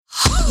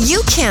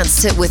You Can't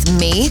Sit With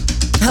Me,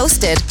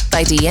 hosted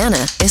by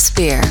Deanna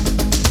Espir.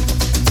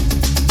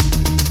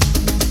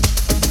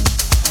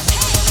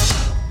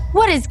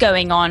 What is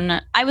going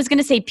on? I was going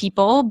to say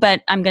people,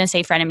 but I'm going to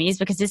say frenemies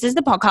because this is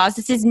the podcast.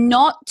 This is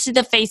not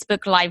the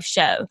Facebook live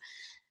show.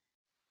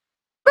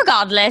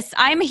 Regardless,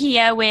 I'm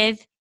here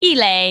with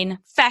Elaine,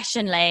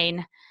 Fashion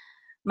Lane,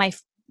 my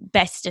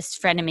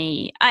bestest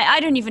frenemy. I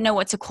don't even know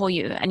what to call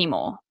you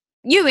anymore.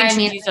 You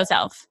introduce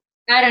yourself.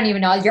 I don't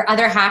even know. Your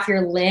other half,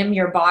 your limb,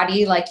 your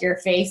body, like your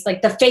face,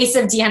 like the face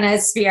of Deanna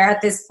Espir at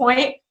this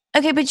point.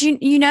 Okay, but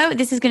you know,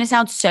 this is going to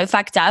sound so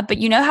fucked up, but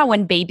you know how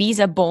when babies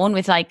are born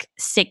with like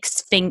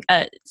six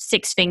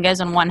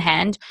fingers on one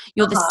hand,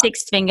 you're the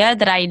sixth finger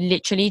that I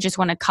literally just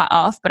want to cut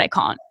off, but I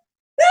can't.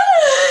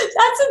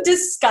 That's a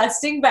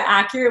disgusting but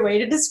accurate way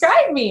to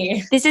describe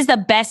me. This is the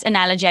best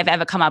analogy I've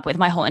ever come up with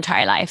my whole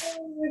entire life.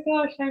 Oh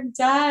my gosh, I'm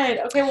dead.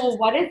 Okay, well,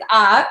 what is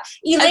up?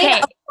 Elaine,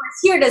 of course,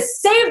 here to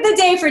save the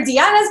day for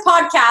Deanna's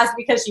podcast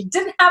because she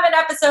didn't have an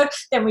episode.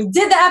 Then we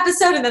did the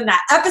episode and then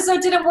that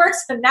episode didn't work.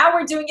 So now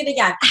we're doing it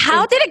again.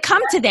 How did it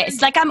come to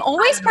this? Like, I'm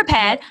always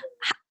prepared.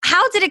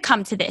 How did it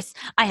come to this?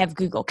 I have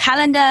Google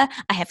Calendar.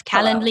 I have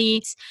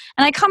Calendly.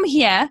 And I come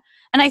here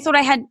and I thought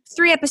I had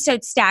 3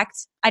 episodes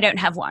stacked. I don't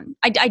have one.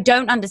 I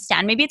don't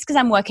understand. Maybe it's because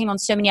I'm working on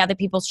so many other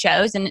people's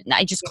shows and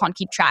I just can't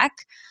keep track.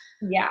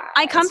 Yeah.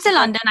 I come to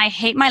London. I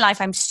hate my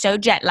life. I'm so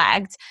jet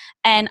lagged.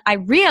 And I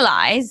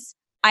realize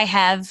I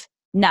have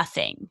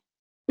nothing.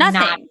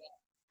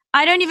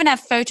 I don't even have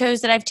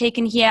photos that I've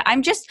taken here.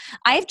 I've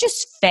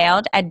just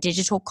failed at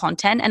digital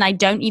content and I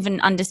don't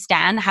even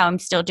understand how I'm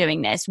still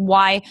doing this.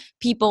 Why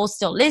people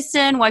still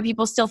listen, why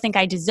people still think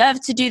I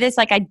deserve to do this.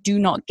 Like, I do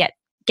not get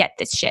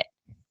this shit.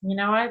 You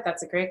know what?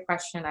 That's a great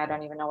question. I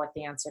don't even know what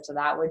the answer to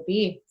that would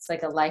be. It's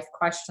like a life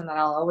question that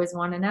I'll always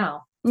want to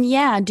know.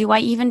 Yeah. Do I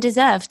even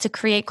deserve to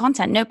create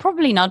content? No,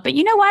 probably not. But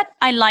you know what?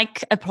 I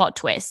like a plot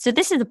twist. So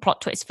this is a plot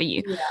twist for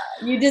you. Yeah.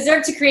 You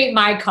deserve to create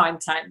my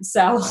content.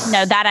 So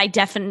no, that I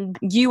definitely,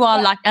 you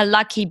are like a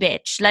lucky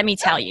bitch. Let me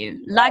tell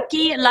you,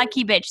 lucky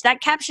bitch.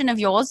 That caption of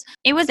yours,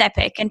 it was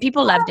epic and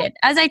people loved it,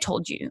 as I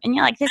told you. And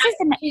you're like, this is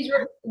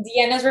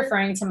Deanna's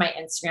referring to my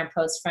Instagram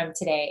post from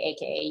today,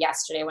 aka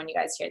yesterday. When you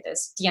guys hear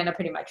this, Deanna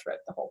pretty much wrote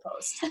the whole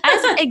post.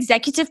 As an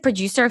executive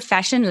producer of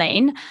Fashion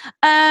Lane,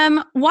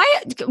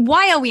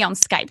 why are we on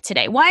Skype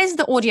today? Why is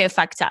the audio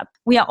fucked up?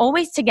 We are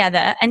always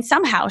together and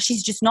somehow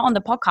she's just not on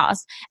the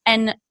podcast.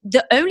 And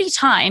the only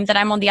time that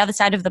I'm on the other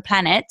side of the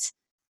planet,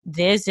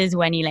 this is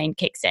when Elaine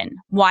kicks in.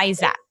 Why is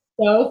that?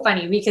 So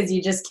funny because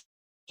you just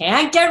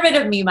can't get rid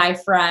of me, my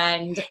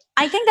friend.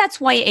 I think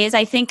that's why it is.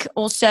 I think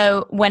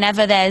also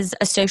whenever there's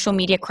a social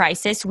media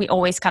crisis, we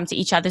always come to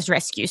each other's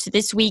rescue. So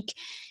this week,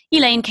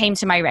 Elaine came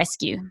to my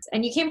rescue.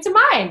 And you came to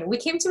mine. We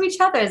came to each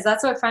other's.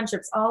 That's what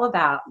friendship's all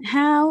about.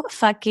 How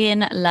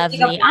fucking lovely.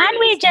 And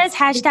we just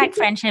hashtag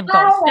friendship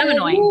goals. So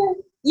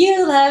annoying.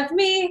 You love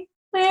me.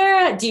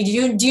 Where? Do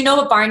you know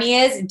what Barney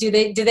is? Do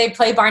they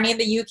play Barney in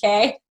the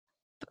UK?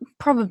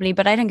 Probably,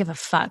 but I don't give a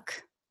fuck.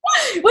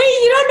 Wait,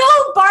 you don't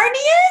know who Barney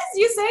is?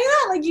 You say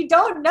that like you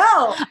don't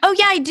know. Oh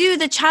yeah, I do.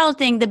 The child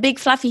thing, the big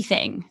fluffy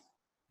thing.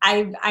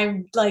 I'm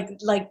like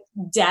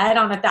dead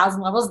on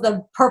 1,000 levels.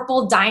 The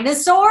purple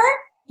dinosaur?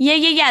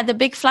 Yeah. The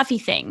big fluffy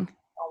thing.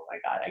 Oh my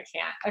God, I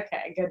can't.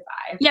 Okay,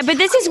 goodbye. Yeah, but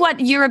this is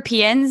what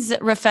Europeans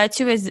refer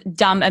to as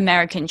dumb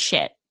American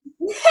shit.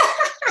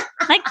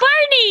 Like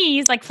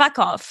Barney's, like fuck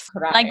off.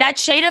 Right. Like that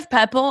shade of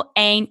purple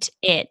ain't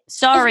it.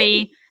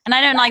 Sorry. And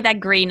I don't like that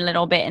green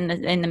little bit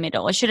in the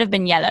middle. It should have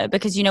been yellow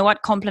because you know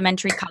what?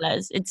 Complementary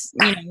colors. It's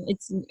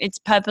it's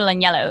purple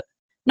and yellow,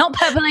 not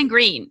purple and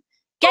green.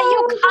 Get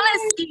your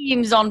color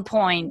schemes on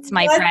point,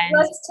 my friend.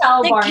 Let's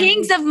tell the Barney.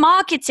 Kings of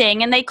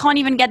marketing, and they can't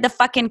even get the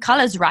fucking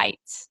colors right.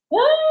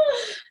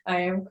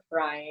 I am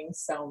crying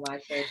so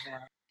much right now.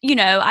 You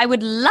know, I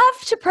would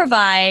love to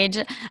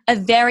provide a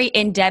very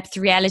in-depth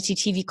reality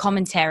TV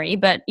commentary,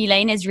 but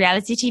Elaine is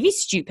reality TV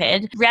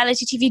stupid,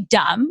 reality TV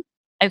dumb.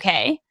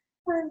 Okay.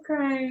 I'm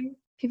crying.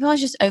 People are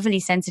just overly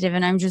sensitive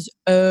and I'm just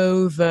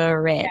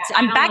over it. Yeah,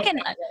 I'm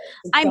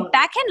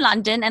back in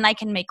London and I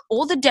can make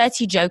all the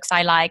dirty jokes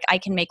I like. I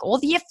can make all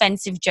the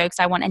offensive jokes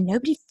I want and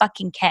nobody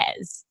fucking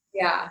cares.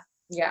 Yeah.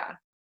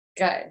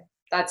 Good.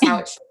 That's how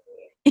it should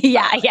be.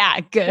 Yeah,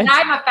 good. And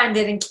I'm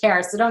offended and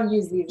care, so don't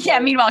use these. Yeah,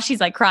 meanwhile,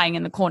 she's like crying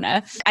in the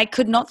corner. I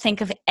could not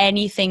think of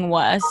anything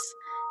worse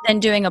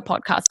than doing a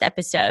podcast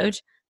episode,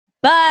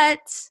 but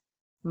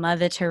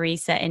Mother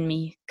Teresa in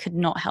me could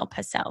not help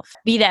herself.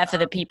 Be there for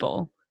the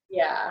people.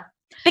 Yeah.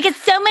 Because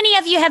so many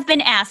of you have been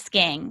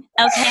asking,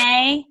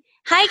 okay?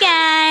 Hi,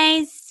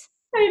 guys.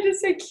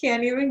 I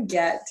can't even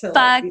get to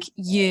fuck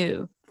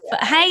you. Yeah.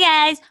 Hi,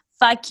 guys.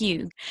 Fuck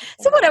you.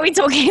 So what are we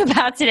talking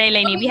about today,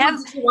 Lainey? Do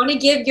you want to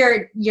give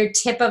your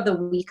tip of the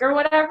week or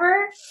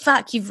whatever?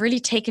 Fuck, you've really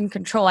taken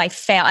control. I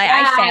failed.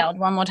 I failed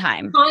one more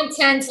time.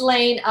 Content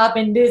lane up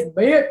in this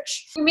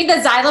bitch. You mean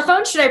the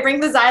xylophone? Should I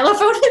bring the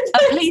xylophone in this?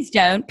 Oh, please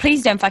don't.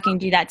 Please don't fucking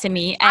do that to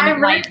me. And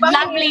my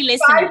lovely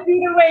listener. 5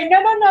 feet away.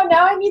 No.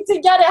 Now I need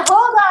to get it.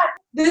 Hold on.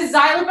 This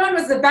xylophone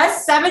was the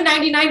best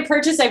 $7.99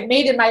 purchase I've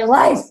made in my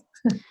life.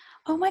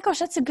 Oh my gosh,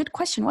 that's a good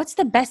question. What's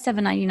the best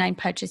 $7.99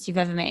 purchase you've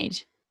ever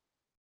made?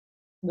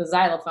 The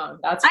xylophone.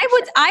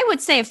 I would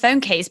say a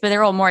phone case, but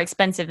they're all more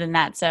expensive than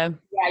that. So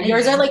yeah,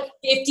 yours are like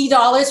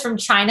 $50 from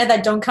China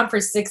that don't come for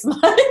 6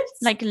 months.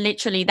 Like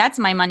literally, that's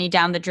my money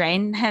down the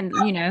drain, and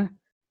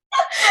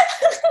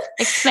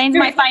explains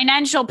my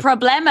financial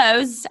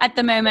problemos at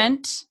the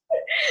moment.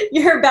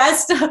 Your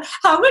best.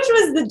 How much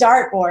was the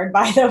dartboard,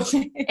 by the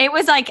way? It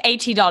was like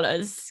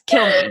 $80.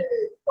 Kill me.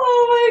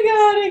 Oh my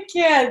God, I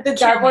can't. The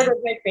dartboard with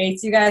my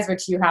face, you guys,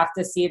 which you have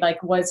to see,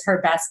 like, was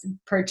her best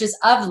purchase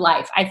of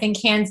life. I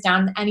think hands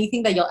down,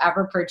 anything that you'll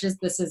ever purchase,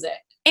 this is it.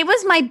 It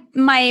was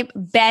my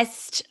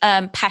best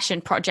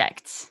passion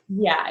project.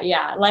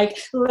 Yeah. Like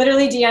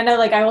literally, Deanna,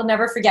 like I will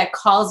never forget,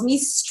 calls me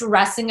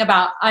stressing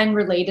about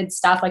unrelated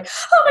stuff. Like,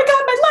 oh my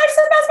God, my life's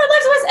the best, my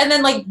life's the best. And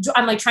then like,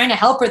 I'm like trying to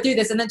help her through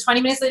this. And then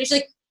 20 minutes later, she's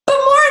like, but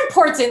more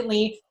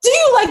importantly, do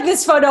you like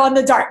this photo on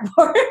the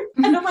dartboard?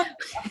 And I'm like,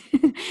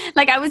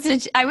 like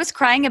I was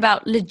crying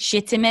about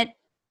legitimate,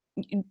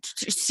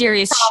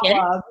 serious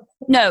Problem.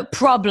 shit. No,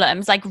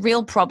 problems, like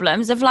real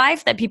problems of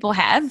life that people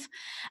have.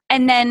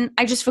 And then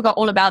I just forgot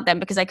all about them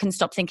because I couldn't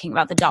stop thinking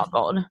about the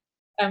dartboard.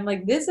 I'm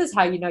like, this is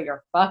how you know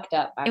you're fucked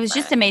up. It was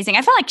just amazing.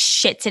 I felt like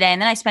shit today.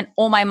 And then I spent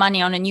all my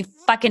money on a new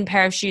fucking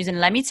pair of shoes. And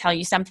let me tell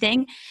you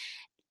something.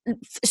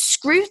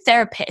 Screw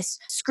therapists,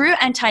 screw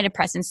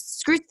antidepressants,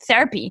 screw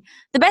therapy.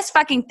 The best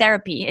fucking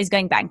therapy is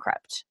going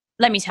bankrupt.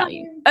 Let me tell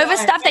you. Over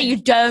stuff that you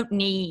don't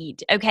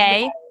need,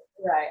 okay?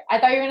 Right. I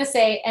thought you were going to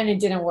say, and it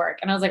didn't work.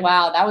 And I was like,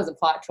 wow, that was a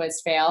plot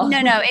twist fail.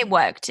 No, it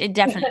worked. It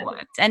definitely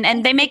worked.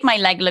 And they make my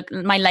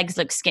legs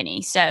look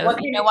skinny. So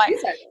you know what?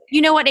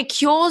 You know what? It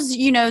cures,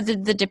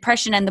 the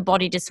depression and the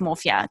body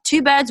dysmorphia.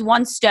 2 birds,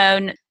 1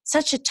 stone.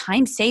 Such a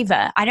time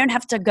saver. I don't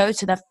have to go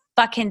to the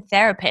fucking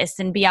therapist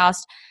and be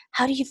asked,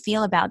 how do you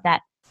feel about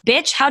that?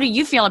 Bitch, how do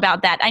you feel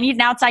about that? I need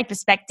an outside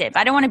perspective.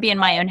 I don't want to be in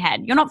my own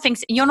head. You're not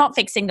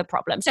fixing the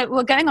problem. So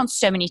we're going on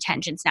so many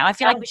tangents now. I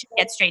feel like we should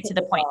get straight to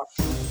the point.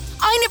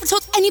 I never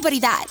told anybody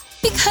that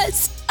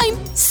because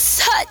I'm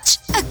such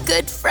a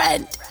good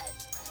friend.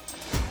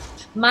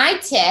 My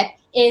tip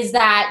is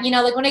that,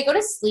 like when I go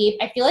to sleep,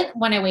 I feel like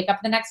when I wake up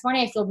the next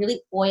morning, I feel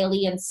really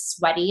oily and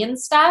sweaty and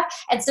stuff.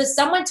 And so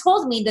someone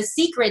told me the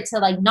secret to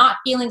like not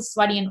feeling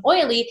sweaty and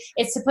oily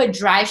is to put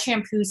dry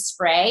shampoo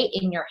spray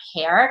in your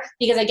hair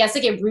because I guess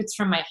like it roots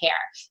from my hair.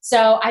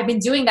 So I've been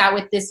doing that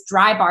with this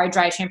dry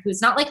shampoo.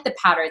 It's not like the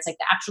powder. It's like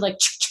the actual like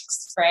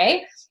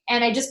spray.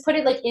 And I just put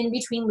it like in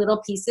between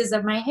little pieces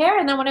of my hair.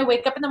 And then when I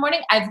wake up in the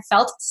morning, I've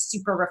felt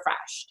super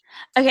refreshed.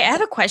 Okay, I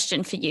have a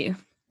question for you.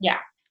 Yeah.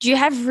 Do you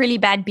have really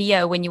bad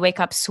BO when you wake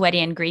up sweaty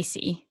and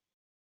greasy?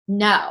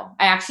 No,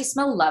 I actually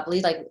smell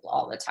lovely like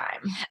all the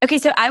time. Okay,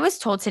 so I was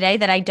told today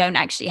that I don't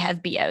actually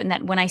have BO and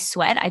that when I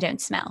sweat, I don't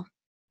smell.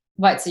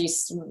 What? So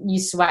you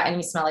sweat and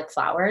you smell like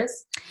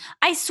flowers?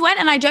 I sweat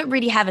and I don't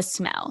really have a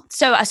smell.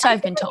 So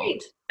I've been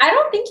told. I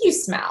don't think you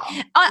smell.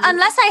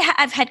 Unless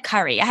I've had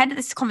curry. I had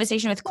this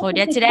conversation with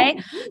Claudia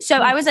today. So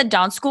I was at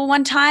dance school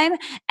one time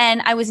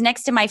and I was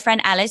next to my friend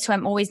Alice, who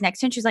I'm always next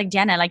to. And she was like,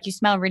 Diana, like you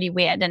smell really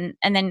weird. And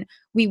then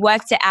we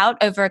worked it out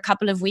over a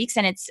couple of weeks.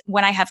 And it's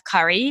when I have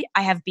curry,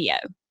 I have BO.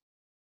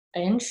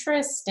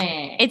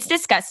 Interesting. It's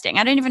disgusting.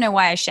 I don't even know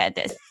why I shared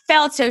this.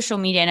 Failed social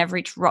media and I've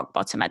reached rock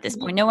bottom at this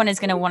point. No one is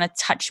going to want to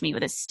touch me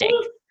with a stick.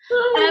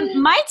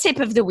 My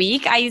tip of the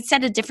week, I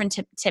said a different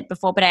tip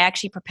before, but I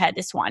actually prepared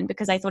this one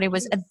because I thought it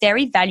was a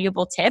very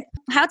valuable tip.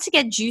 How to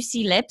get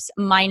juicy lips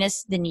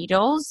minus the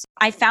needles.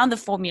 I found the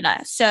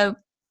formula. So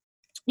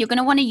you're going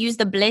to want to use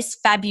the Bliss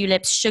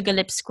Fabulips Sugar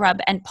Lip Scrub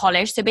and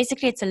Polish. So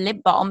basically it's a lip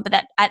balm, but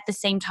that at the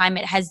same time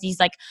it has these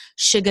like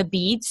sugar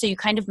beads. So you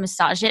kind of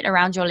massage it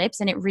around your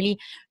lips and it really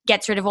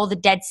gets rid of all the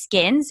dead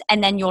skins.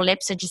 And then your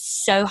lips are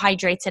just so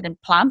hydrated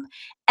and plump.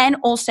 And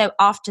also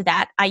after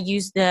that, I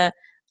use the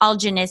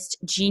Algenist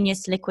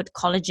Genius Liquid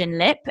Collagen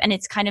Lip, and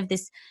it's kind of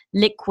this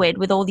liquid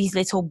with all these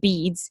little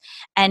beads,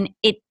 and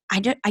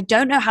I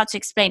don't know how to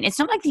explain. It's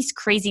not like these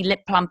crazy lip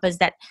plumpers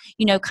that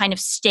kind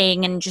of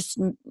sting and just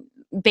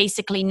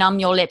basically numb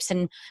your lips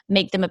and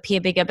make them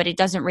appear bigger, but it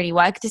doesn't really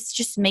work. This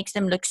just makes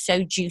them look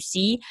so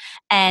juicy.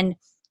 And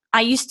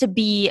I used to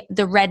be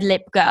the red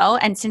lip girl,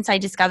 and since I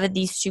discovered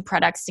these 2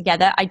 products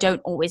together, I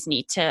don't always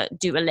need to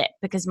do a lip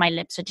because my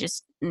lips are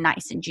just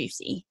nice and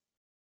juicy.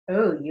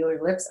 Oh,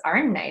 your lips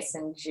are nice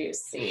and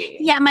juicy.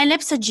 Yeah, my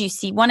lips are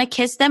juicy. Want to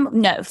kiss them?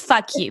 No,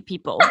 fuck you,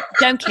 people.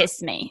 Don't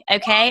kiss me,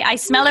 okay? I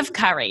smell of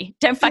curry.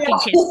 Don't fucking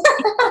kiss me.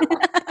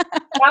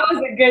 That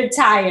was a good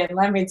tie-in,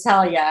 let me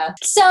tell you.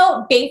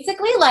 So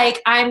basically,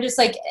 like, I'm just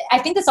like, I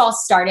think this all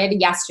started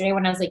yesterday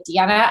when I was like,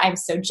 Deanna, I'm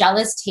so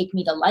jealous. Take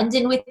me to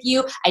London with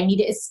you. I need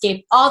to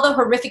escape all the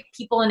horrific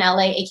people in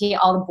LA, aka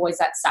all the boys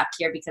that suck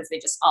here because they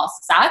just all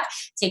suck.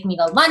 Take me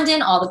to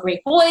London. All the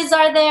great boys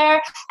are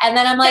there. And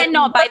then I'm like, they're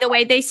not, by the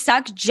way, they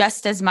suck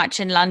just as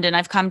much in London,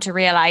 I've come to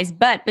realize.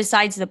 But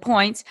besides the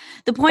point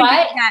is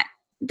that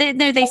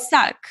they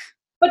suck.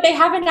 But they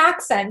have an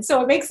accent,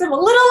 so it makes them a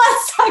little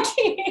less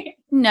sucky.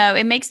 No,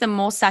 it makes them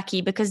more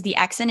sucky because the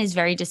accent is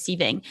very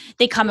deceiving.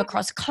 They come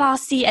across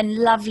classy and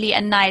lovely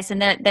and nice,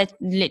 and they're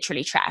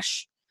literally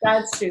trash.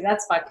 That's true.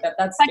 That's fucked up.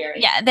 That's scary.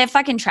 Yeah, they're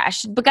fucking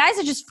trash. But guys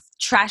are just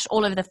trash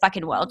all over the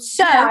fucking world.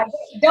 So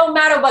don't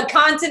matter what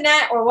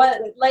continent or what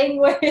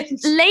language.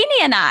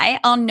 Lainey and I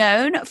are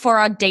known for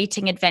our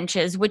dating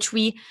adventures, which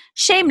we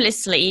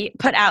shamelessly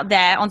put out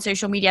there on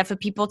social media for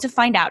people to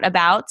find out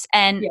about,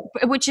 and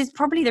which is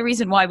probably the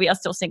reason why we are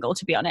still single,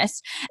 to be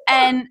honest.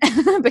 And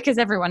because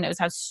everyone knows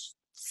how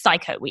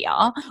psycho we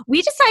are,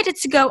 we decided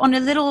to go on a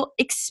little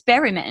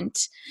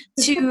experiment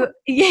to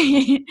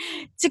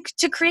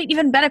to create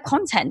even better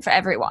content for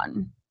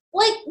everyone.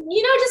 Like,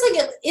 just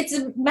like it's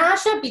a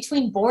mashup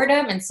between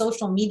boredom and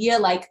social media,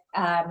 like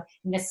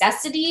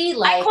necessity.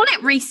 Like, I call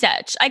it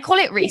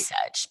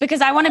research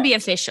because I want to be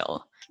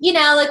official.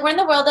 Like we're in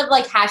the world of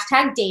like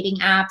hashtag dating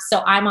apps.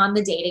 So I'm on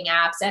the dating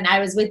apps, and I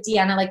was with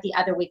Deanna like the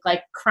other week,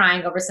 like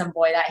crying over some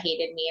boy that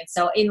hated me. And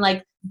so in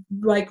like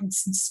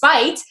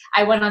spite,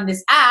 I went on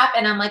this app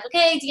and I'm like,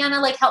 okay, Deanna,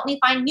 like help me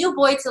find new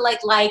boy to like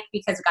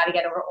because we got to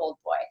get over old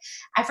boy.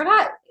 I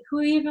forgot who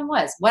he even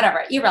was.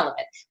 Whatever,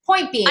 irrelevant.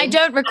 Point being, I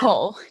don't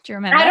recall. Do you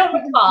remember? I don't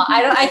recall.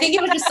 I think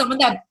it was just someone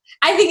that.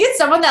 I think it's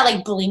someone that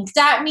like blinked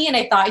at me, and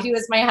I thought he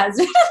was my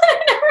husband.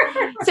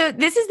 So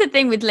this is the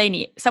thing with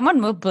Lainey.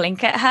 Someone will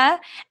blink at her,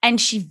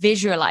 and she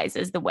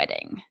visualizes the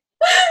wedding.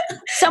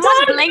 Someone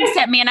blinks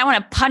at me, and I want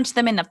to punch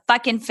them in the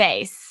fucking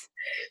face.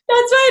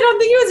 That's why I don't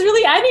think it was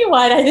really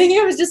anyone. I think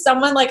it was just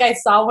someone like I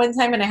saw one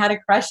time and I had a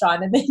crush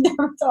on, and they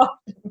never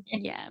talked to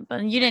me. Yeah,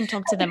 but you didn't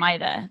talk to them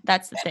either.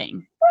 That's the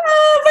thing.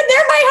 Oh, but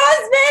they're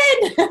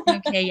my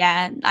husband. Okay,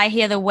 yeah. I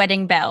hear the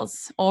wedding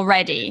bells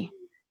already.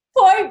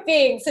 Point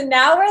being, so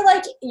now we're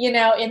like,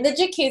 in the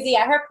jacuzzi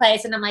at her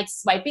place, and I'm like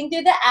swiping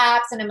through the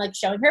apps, and I'm like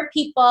showing her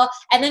people,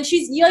 and then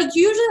she's like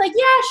usually like,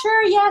 yeah,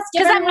 sure, yes.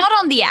 Because I'm not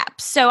on the app,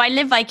 so I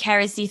live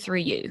vicariously through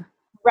you.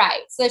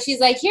 Right. So she's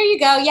like, here you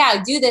go.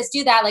 Yeah, do this,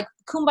 do that. Like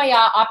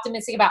kumbaya,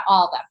 optimistic about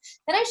all of them.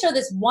 Then I show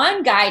this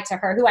one guy to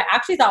her who I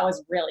actually thought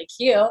was really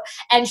cute.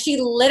 And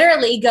she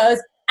literally goes,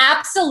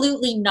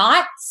 absolutely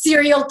not,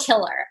 serial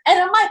killer. And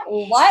I'm like,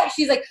 what?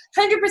 She's like,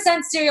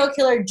 100% serial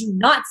killer. Do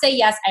not say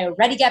yes. I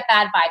already get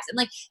bad vibes. And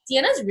like,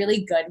 Deanna's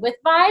really good with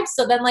vibes.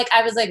 So then like,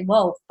 I was like,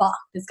 whoa, fuck,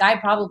 this guy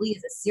probably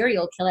is a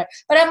serial killer.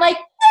 But I'm like,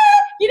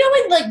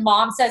 when like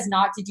mom says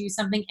not to do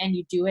something and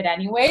you do it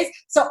anyways.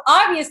 So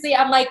obviously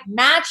I'm like,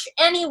 match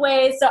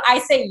anyways. So I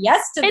say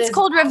yes to this. It's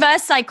called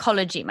reverse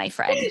psychology, my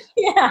friend.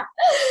 Yeah.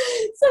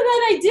 So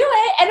then I do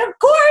it. And of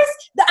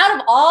course, out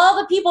of all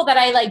the people that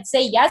I like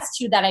say yes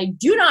to that I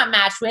do not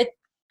match with,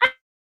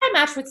 I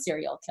match with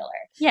serial killer.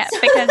 Yeah,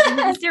 because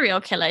he's a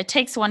serial killer. It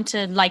takes one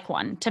to like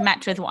one, to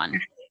match with one.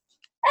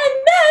 And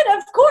then,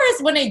 of course,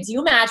 when I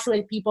do match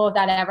with people, if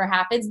that ever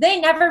happens, they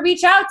never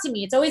reach out to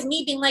me. It's always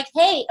me being like,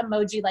 hey,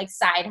 emoji, like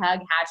side hug,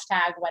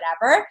 hashtag,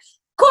 whatever.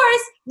 Of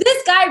course,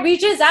 this guy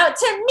reaches out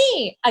to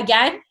me.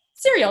 Again,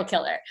 serial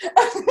killer.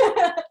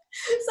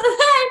 So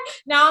then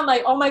now I'm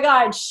like, oh my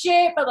God,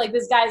 shit. But like,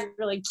 this guy's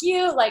really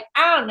cute. Like,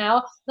 I don't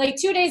know. Like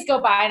 2 days go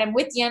by and I'm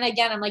with Deanna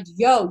again. I'm like,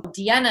 yo,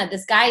 Deanna,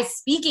 this guy is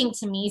speaking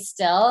to me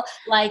still.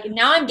 Like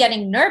now I'm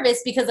getting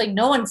nervous because like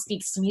no one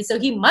speaks to me. So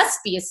he must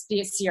be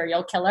a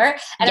serial killer.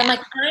 And I'm like,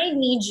 I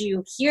need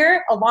you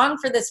here along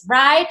for this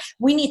ride.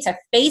 We need to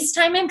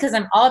FaceTime him because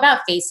I'm all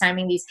about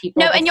FaceTiming these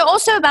people. No, and you're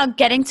also about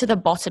getting to the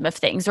bottom of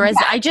things. Whereas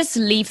I just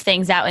leave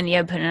things out in the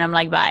open and I'm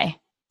like, bye.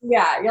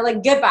 Yeah, you're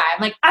like, goodbye.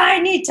 I'm like, I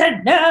need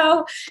to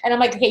know. And I'm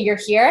like, okay, you're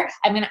here.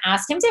 I'm going to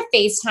ask him to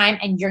FaceTime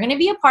and you're going to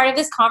be a part of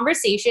this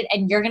conversation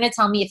and you're going to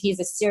tell me if he's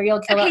a serial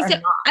killer or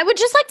not. I would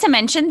just like to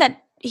mention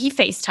that he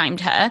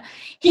FaceTimed her.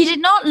 He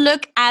did not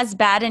look as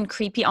bad and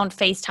creepy on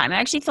FaceTime. I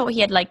actually thought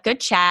he had like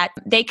good chat.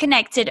 They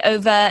connected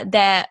over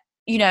their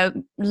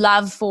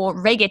love for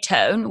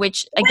reggaeton,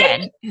 which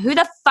again, who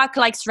the fuck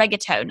likes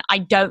reggaeton? I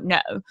don't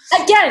know.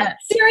 Again,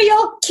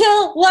 serial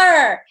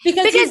killer.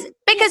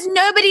 Because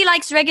nobody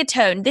likes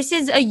reggaeton. This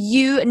is a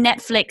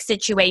Netflix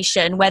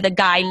situation where the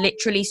guy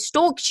literally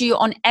stalked you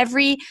on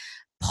every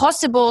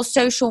possible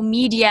social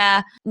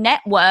media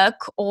network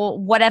or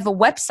whatever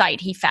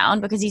website he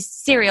found because he's a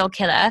serial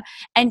killer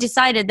and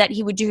decided that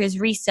he would do his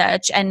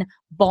research and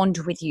bond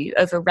with you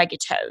over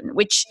reggaeton,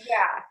 which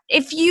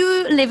if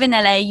you live in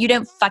LA, you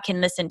don't fucking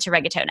listen to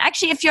reggaeton.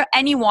 Actually, if you're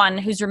anyone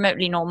who's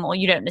remotely normal,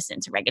 you don't listen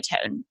to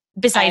reggaeton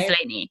besides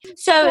Lainey.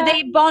 So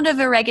they bond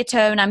over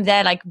reggaeton. I'm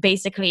there like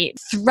basically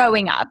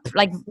throwing up,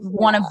 like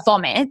want to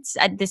vomit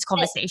at this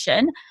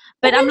conversation.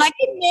 But I'm like,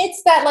 he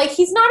admits that like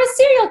he's not a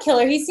serial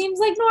killer. He seems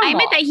like normal. I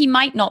admit that he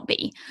might not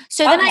be.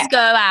 So then I go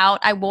out,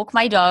 I walk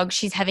my dog.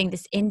 She's having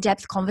this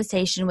in-depth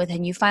conversation with her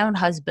newfound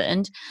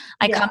husband.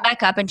 I come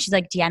back up and she's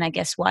like, Deanna,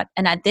 guess what?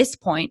 And at this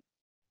point,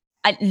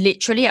 I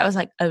was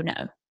like, oh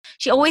no.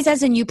 She always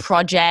has a new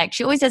project.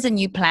 She always has a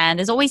new plan.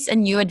 There's always a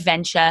new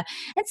adventure.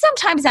 And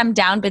sometimes I'm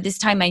down, but this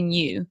time I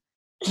knew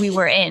we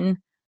were in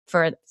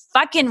for a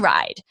fucking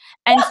ride.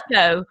 And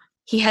so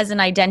he has an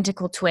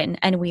identical twin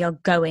and we are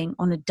going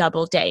on a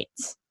double date.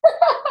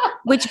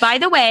 Which, by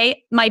the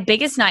way, my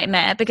biggest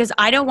nightmare, because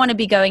I don't want to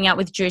be going out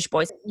with Jewish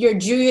boys. Your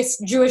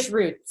Jewish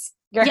roots.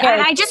 And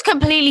I just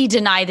completely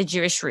deny the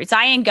Jewish roots.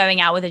 I ain't going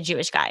out with a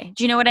Jewish guy.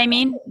 Do you know what I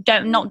mean?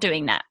 Not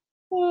doing that.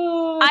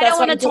 I don't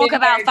want to talk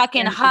about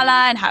fucking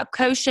challah and how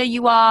kosher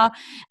you are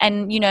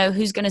and,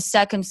 who's going to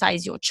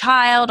circumcise your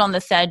child on the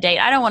third date.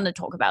 I don't want to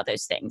talk about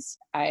those things.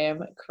 I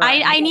am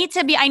crying. I need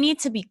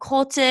to be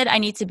courted. I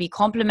need to be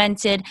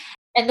complimented.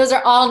 And those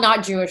are all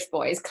not Jewish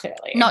boys,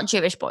 clearly. Not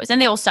Jewish boys.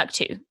 And they all suck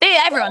too.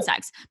 Everyone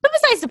sucks. But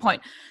besides the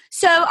point.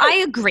 So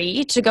I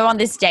agree to go on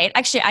this date.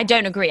 Actually, I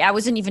don't agree. I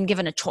wasn't even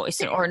given a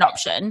choice or an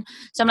option.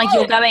 So I'm like,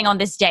 you're going on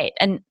this date.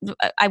 And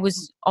I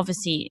was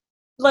obviously...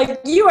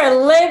 Like, you are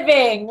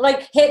living.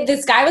 Like,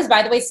 this guy was,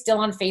 by the way, still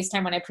on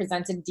FaceTime when I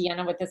presented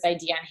Deanna with this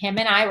idea. And him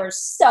and I were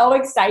so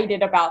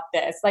excited about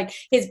this. Like,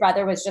 his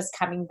brother was just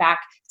coming back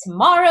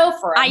tomorrow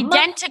for a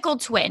identical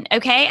twin,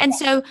 okay? And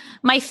so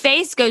my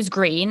face goes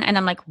green, and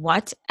I'm like,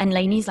 what? And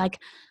Lainey's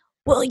like,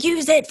 we'll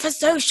use it for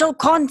social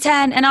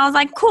content. And I was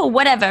like, cool,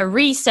 whatever.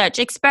 Research,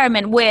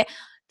 experiment. We're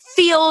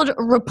field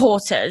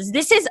reporters.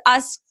 This is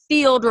us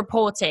field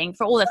reporting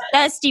for all the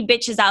thirsty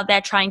bitches out there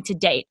trying to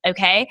date,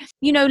 okay?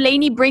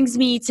 Lainey brings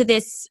me to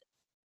this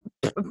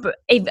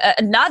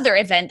another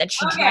event that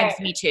she drags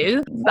me to.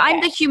 Okay. I'm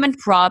the human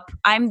prop.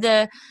 I'm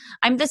the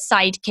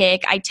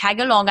sidekick. I tag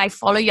along. I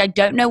follow you. I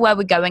don't know where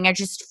we're going. I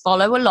just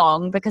follow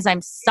along because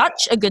I'm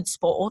such a good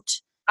sport.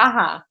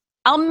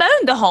 I'll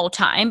moan the whole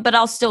time, but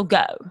I'll still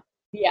go.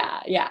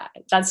 Yeah,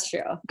 that's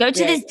true. Go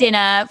to this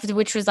dinner,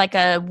 which was like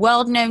a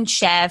world-known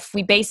chef.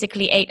 We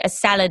basically ate a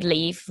salad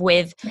leaf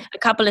with a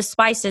couple of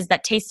spices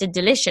that tasted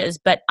delicious,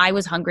 but I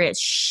was hungry as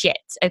shit,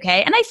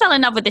 okay? And I fell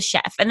in love with the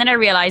chef, and then I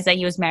realized that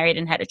he was married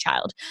and had a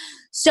child.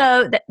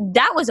 So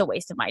that was a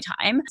waste of my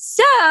time.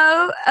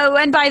 So,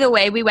 and by the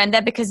way, we went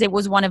there because it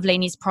was one of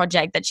Lainey's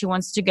project that she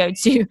wants to go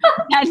to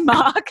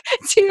Denmark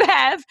to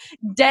have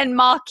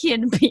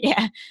Denmarkian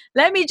beer.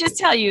 Let me just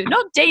tell you,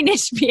 not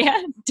Danish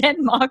beer,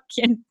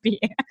 Denmarkian beer.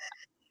 Is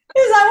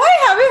that why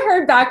I haven't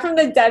heard back from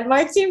the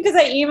Denmark team? Because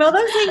I emailed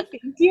them saying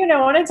thank you and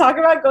I want to talk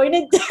about going to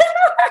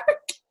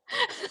Denmark.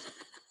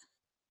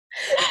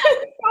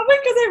 Probably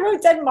because I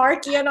wrote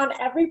Denmarkian on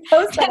every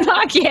post.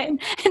 Denmarkian,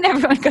 and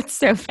everyone got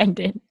so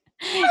offended.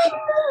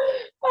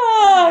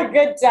 Oh,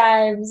 good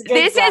times.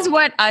 This is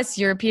what us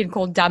European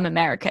call dumb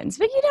Americans.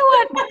 But you know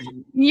what?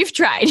 You've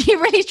tried.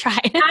 You really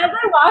tried. As I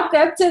walked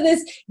up to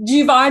this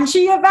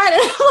Givenchy event,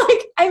 and I'm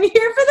like, I'm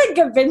here for the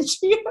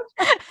Givenchy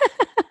event.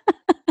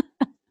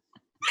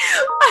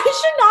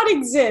 I should not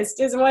exist,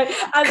 is what,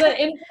 as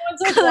an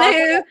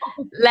influencer.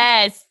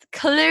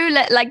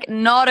 Clueless, like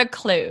not a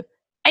clue.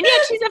 And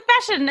yet she's a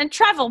fashion and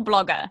travel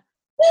blogger.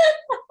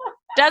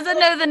 Doesn't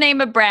know the name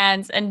of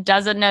brands and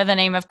doesn't know the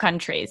name of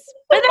countries.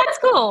 But that's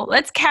cool.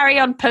 Let's carry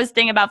on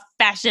posting about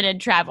fashion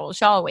and travel,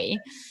 shall we?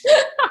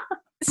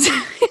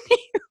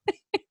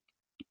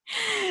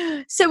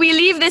 So we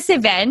leave this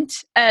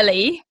event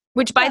early,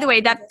 which, by the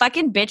way, that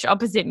fucking bitch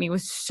opposite me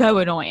was so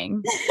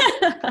annoying.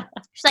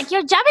 She's like,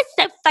 your job is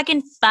so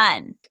fucking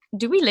fun.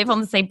 Do we live on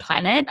the same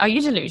planet? Are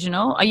you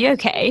delusional? Are you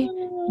okay?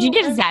 Do you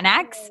need a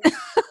Xanax?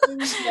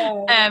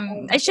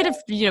 I should have,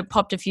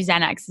 popped a few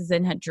Xanaxes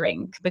in her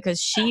drink because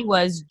she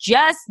was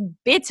just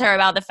bitter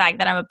about the fact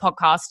that I'm a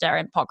podcaster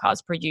and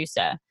podcast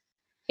producer.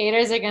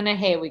 Haters are gonna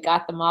hate. We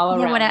got them all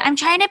around. I'm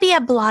trying to be a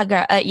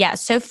blogger.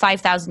 So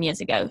 5,000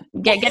 years ago.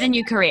 Get a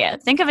new career.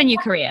 Think of a new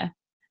career.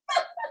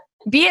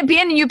 Be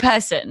a new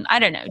person. I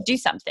don't know. Do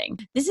something.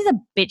 This is a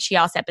bitchy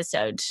ass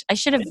episode. I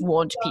should have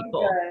warned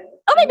people.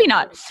 Oh, maybe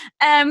not.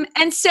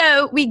 And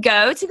so we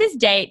go to this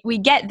date. We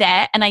get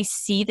there and I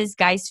see this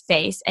guy's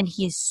face and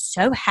he is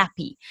so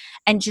happy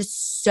and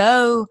just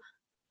so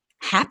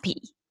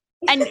happy.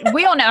 And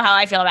we all know how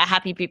I feel about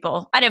happy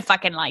people. I don't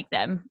fucking like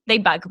them. They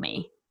bug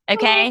me.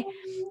 Okay?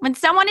 When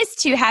someone is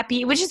too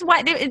happy, which is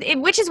why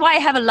I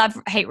have a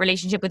love-hate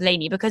relationship with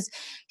Lainey, because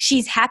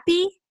she's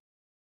happy,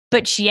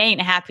 but she ain't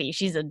happy.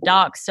 She's a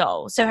dark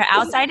soul. So her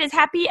outside is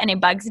happy and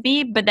it bugs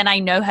me, but then I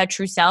know her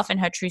true self and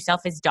her true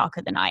self is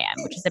darker than I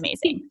am, which is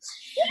amazing.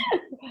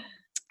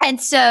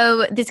 And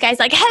so this guy's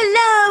like,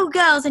 hello,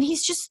 girls. And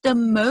he's just the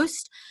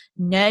most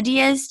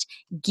nerdiest,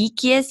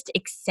 geekiest,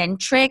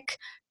 eccentric,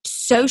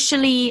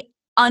 socially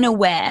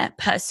unaware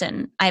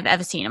person I've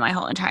ever seen in my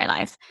whole entire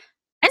life.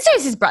 And so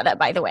is his brother,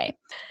 by the way.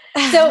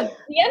 So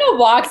Deanna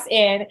walks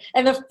in,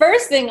 and the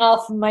first thing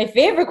off my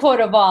favorite quote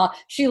of all,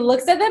 she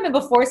looks at them, and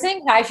before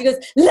saying hi, she goes,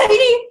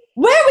 lady,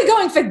 where are we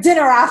going for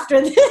dinner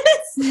after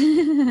this?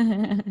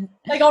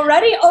 Like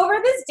already over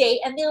this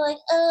date, and they're like,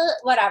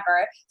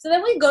 whatever. So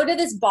then we go to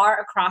this bar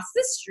across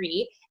the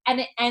street,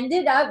 and it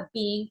ended up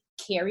being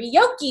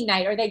karaoke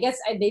night, or they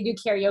do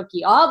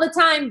karaoke all the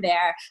time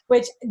there,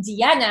 which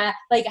Deanna,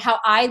 like how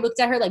I looked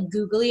at her like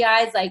googly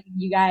eyes, like,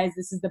 you guys,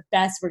 this is the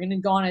best, we're gonna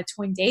go on a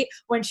twin date.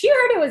 When she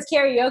heard it was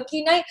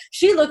karaoke night,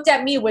 she looked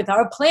at me with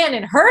her plan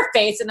in her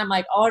face, and I'm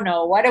like, oh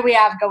no, what do we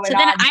have going on? So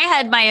then I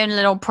had my own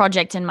little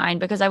project in mind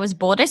because I was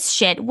bored as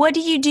shit. What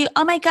do you do?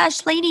 Oh my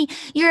gosh, lady,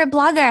 you're a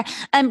blogger.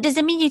 Does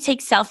it mean you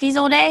take selfies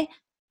all day?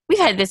 We've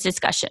had this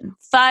discussion.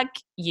 Fuck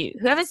you.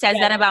 Whoever says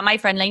that about my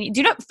friend Lainey,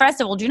 do not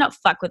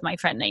fuck with my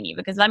friend Lainey,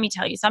 because let me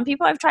tell you, some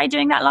people have tried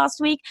doing that last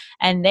week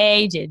and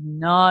they did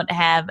not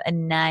have a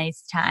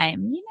nice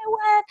time. You know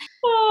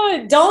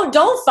what?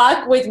 Don't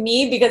fuck with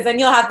me because then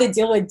you'll have to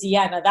deal with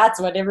Deanna. That's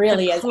what it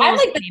really is. I'm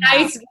like the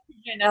nice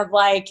version of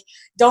like,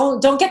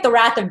 don't get the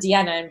wrath of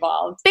Deanna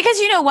involved. Because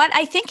you know what?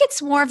 I think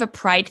it's more of a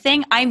pride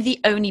thing. I'm the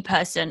only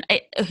person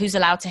who's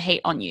allowed to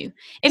hate on you.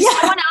 If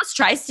someone else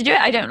tries to do it,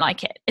 I don't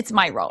like it. It's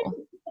my role.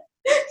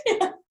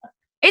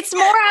 It's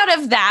more out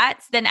of that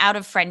than out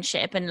of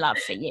friendship and love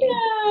for you.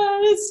 Yeah,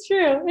 it's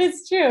true.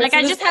 It's true. Like, so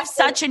I just have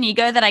such an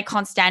ego that I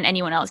can't stand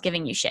anyone else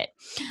giving you shit.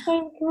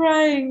 I'm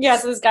crying. Yeah,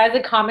 so this guy's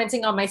like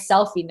commenting on my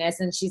selfie-ness,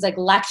 and she's like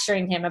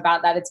lecturing him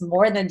about that. It's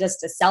more than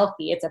just a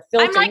selfie. It's a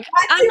filter.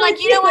 I'm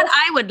like, you know what?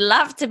 I would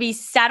love to be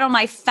sat on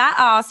my fat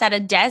ass at a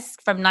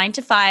desk from 9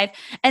 to 5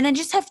 and then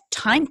just have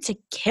time to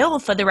kill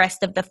for the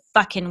rest of the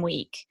fucking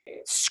week.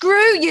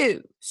 Screw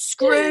you.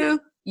 Screw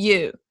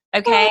you.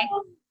 Okay?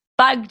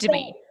 Bugged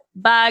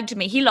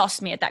me. He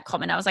lost me at that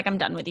comment. I was like, I'm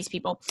done with these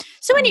people.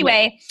 So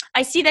anyway,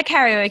 I see the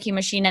karaoke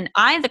machine, and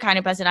I'm the kind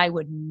of person I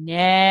would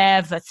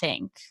never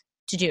think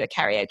to do a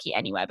karaoke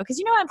anywhere because,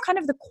 you know, I'm kind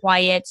of the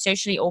quiet,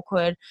 socially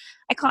awkward.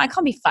 I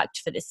can't be fucked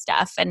for this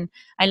stuff. And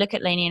I look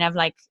at Lainey and I'm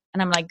like,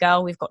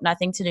 girl, we've got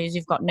nothing to lose.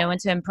 We've got no one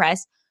to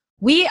impress.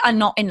 We are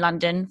not in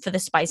London for the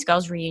Spice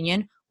Girls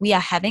reunion. We are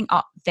having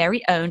our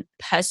very own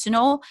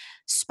personal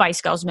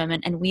Spice Girls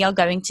moment, and we are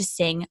going to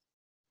sing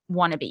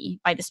Wannabe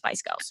by the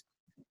Spice Girls.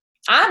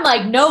 I'm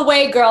like, no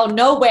way, girl,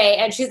 no way.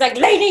 And she's like,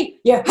 Lainey,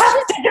 you have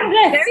to do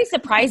this. Very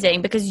surprising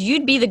because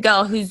you'd be the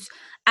girl who's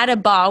at a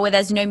bar where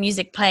there's no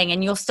music playing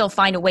and you'll still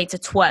find a way to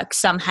twerk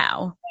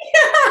somehow.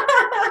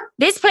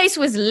 This place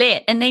was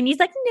lit. And Lainey's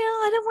like, no,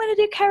 I don't want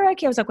to do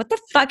karaoke. I was like, what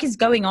the fuck is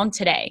going on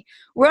today?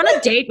 We're on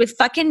a date with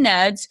fucking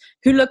nerds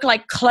who look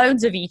like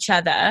clones of each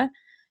other,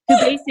 who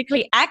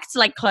basically act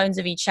like clones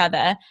of each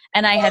other.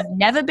 And I have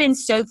never been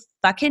so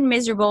fucking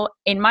miserable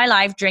in my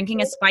life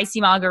drinking a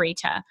spicy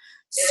margarita.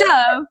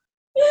 So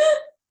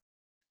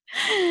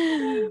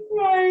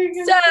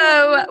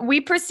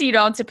we proceed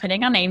on to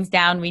putting our names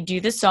down. We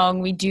do the song.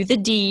 We do the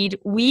deed.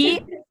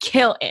 We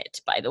kill it,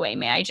 by the way.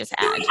 May I just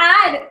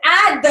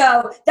add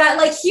though, that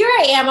like, here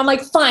I am. I'm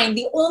like, fine.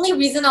 The only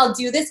reason I'll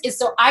do this is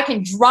so I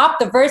can drop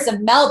the verse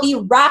of Mel B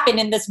rapping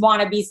in this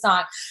Wannabe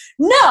song.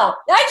 No,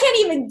 I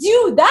can't even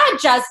do that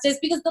justice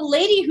because the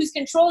lady who's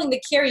controlling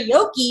the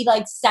karaoke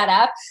like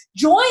setup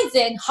joins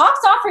in,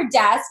 hops off her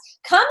desk,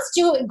 comes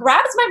to,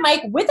 grabs my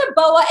mic with a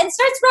boa and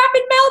starts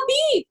rapping Mel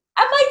B.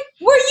 I'm like,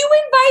 were you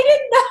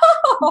invited?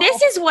 No.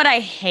 This is what I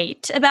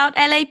hate about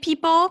LA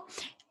people.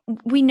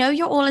 We know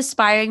you're all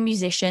aspiring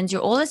musicians.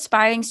 You're all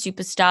aspiring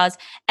superstars.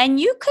 And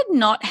you could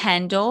not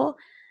handle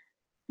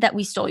that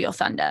we stole your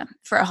thunder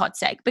for a hot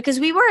sec because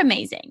we were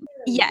amazing.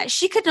 Yeah,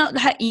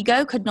 her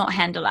ego could not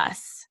handle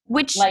us.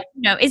 Which, like,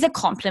 you know, is a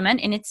compliment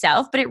in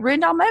itself, but it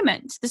ruined our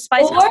moment, the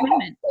Spice Girls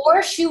moment.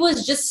 Or she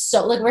was just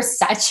so, like, we're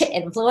such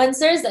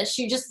influencers that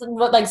she just,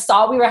 like,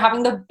 saw we were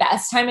having the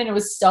best time and it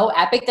was so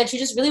epic that she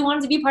just really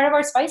wanted to be part of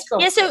our Spice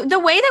Girls. Yeah, so the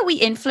way that we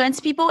influence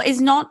people is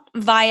not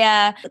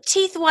via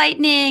teeth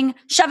whitening,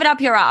 shove it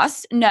up your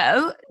ass.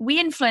 No, we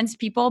influence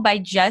people by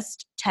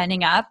just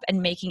turning up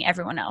and making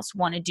everyone else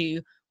want to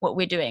do what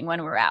we're doing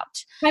when we're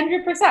out.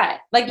 100%.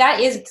 Like, that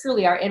is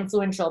truly our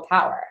influential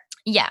power.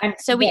 Yeah.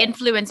 So we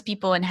influence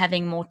people in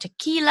having more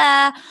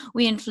tequila.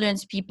 We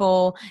influence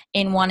people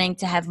in wanting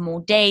to have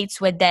more dates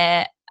with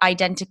their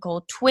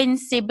identical twin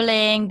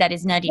sibling that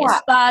is nerdy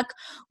as fuck.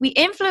 We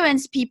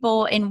influence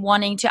people in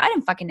wanting to, I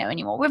don't fucking know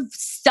anymore. We're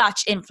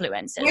such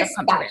influencers. We're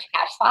such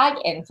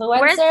influencers.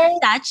 We're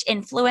such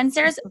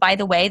influencers. By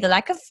the way, the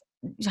lack of,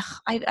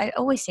 I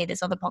always say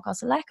this on the podcast,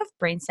 the lack of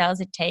brain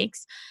cells it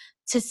takes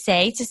to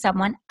say to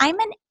someone, I'm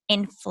an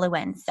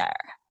influencer.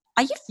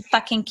 Are you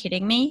fucking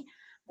kidding me?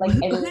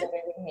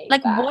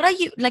 Like, what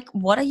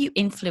are you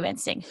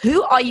influencing?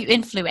 Who are you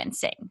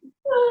influencing?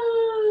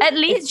 At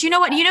least, you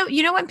know what?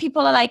 You know when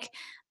people are like,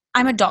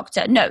 I'm a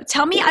doctor. No,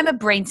 tell me I'm a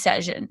brain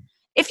surgeon.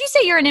 If you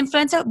say you're an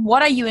influencer,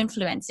 what are you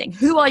influencing?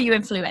 Who are you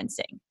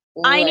influencing?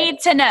 I need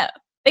to know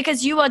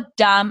because you are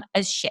dumb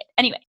as shit.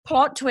 Anyway,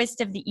 plot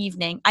twist of the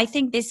evening. I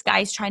think this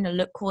guy's trying to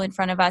look cool in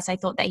front of us. I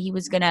thought that he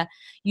was going to,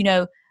 you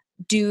know,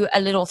 do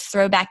a little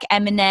throwback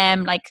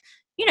Eminem, like,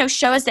 you know,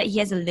 show us that he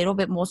has a little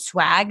bit more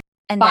swag.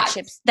 And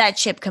that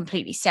ship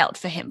completely sailed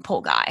for him,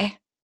 poor guy.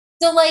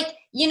 So, like,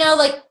 you know,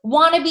 like,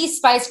 Wannabe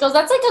Spice Girls,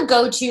 that's like a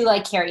go-to,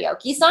 like,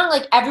 karaoke song.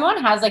 Like,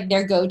 everyone has, like,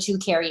 their go-to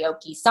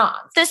karaoke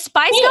songs. The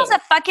Spice Girls are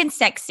fucking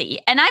sexy.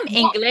 And I'm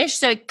English,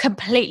 so it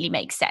completely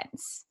makes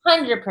sense.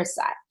 100%.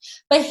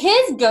 But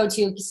his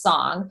go-to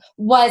song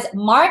was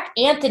Mark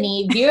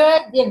Anthony, Vera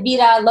de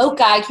Vida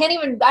Loca. I don't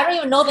even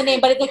know the name,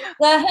 but it's like,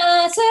 la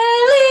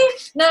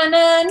na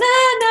na na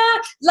na,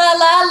 la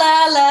la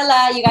la la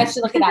la. You guys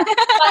should look it up.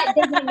 But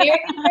there's an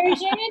American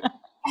version,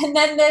 and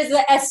then there's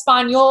the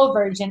Espanol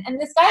version. And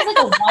this guy's like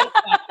a white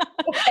guy.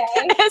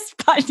 Okay?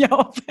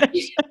 Espanol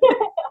version.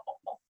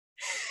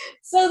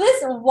 So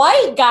this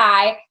white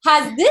guy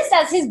has this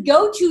as his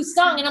go-to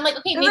song, and I'm like,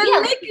 okay,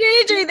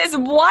 maybe this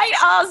white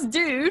ass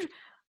dude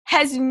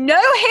has no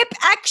hip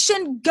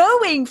action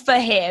going for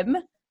him.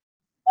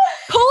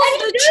 Pulls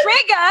the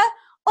trigger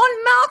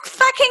on Mark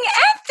fucking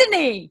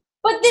Anthony.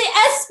 But the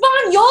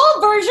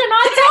Espanol version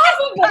on top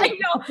of it. I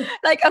know.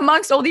 Like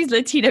amongst all these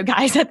Latino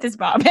guys at this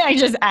bar, may I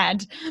just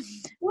add?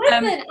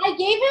 Listen, I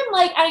gave him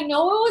like, I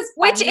know it was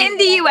funny, which in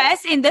the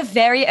US, in the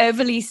very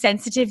overly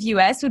sensitive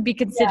US, would be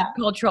considered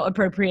cultural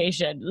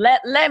appropriation.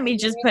 Let me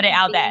just put it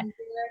out there.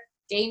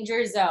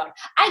 Danger zone.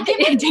 I give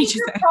him danger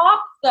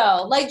props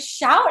though. Like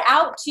shout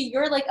out to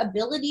your like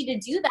ability to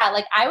do that.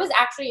 Like I was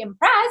actually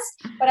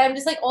impressed, but I'm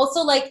just like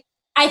also like,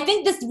 I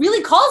think this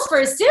really calls for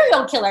a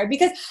serial killer,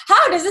 because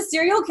how does a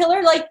serial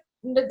killer, like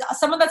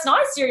someone that's not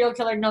a serial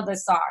killer, know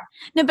this song?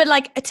 No, but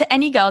like to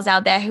any girls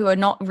out there who are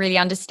not really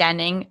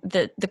understanding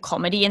the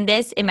comedy in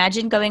this,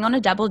 imagine going on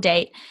a double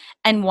date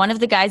and one of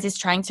the guys is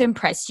trying to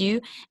impress you,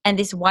 and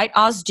this white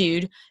ass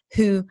dude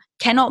who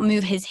cannot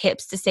move his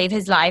hips to save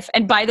his life,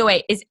 and by the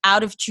way is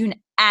out of tune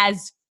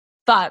as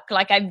fuck,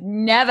 like I've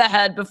never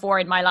heard before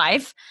in my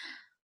life,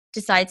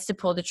 decides to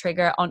pull the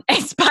trigger on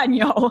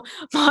Espanol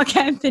Marc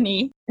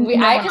Anthony. No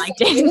one liked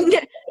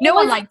it. No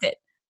one liked it.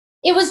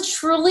 It was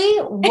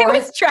truly worth it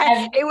was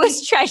tragic.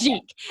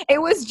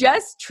 It was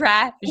just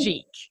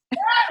tragic.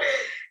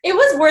 It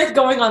was worth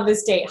going on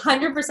this date,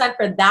 100%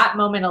 for that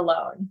moment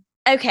alone.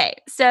 Okay,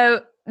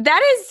 so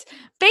that is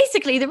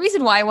basically the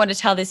reason why I want to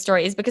tell this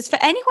story, is because for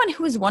anyone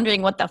who is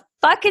wondering what the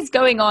fuck is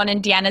going on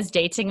in Deanna's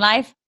dating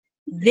life,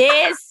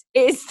 this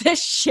is the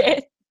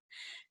shit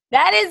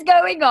that is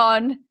going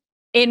on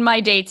in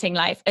my dating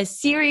life. A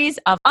series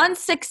of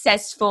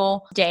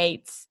unsuccessful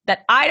dates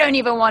that I don't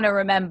even want to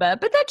remember,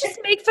 but that just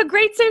make for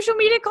great social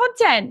media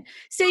content.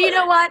 So you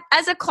know what?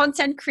 As a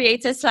content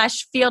creator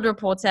 / field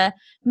reporter,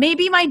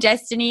 maybe my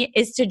destiny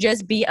is to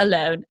just be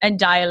alone and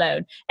die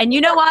alone. And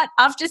you know what?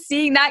 After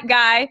seeing that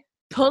guy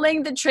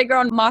pulling the trigger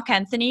on Marc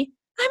Anthony,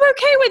 I'm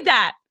okay with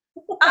that.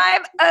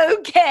 I'm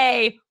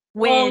okay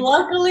with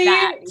luckily,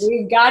 that.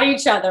 We got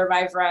each other,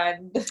 my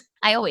friend.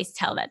 I always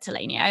tell that to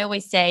Lainey. I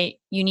always say,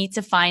 you need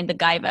to find the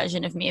guy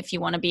version of me if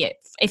you want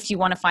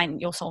to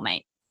find your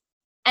soulmate.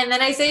 And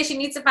then I say she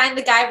needs to find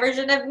the guy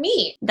version of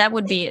me. That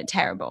would be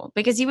terrible,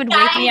 because he would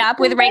wake me up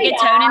with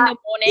reggaeton in the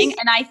morning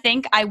and I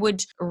think I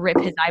would rip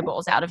his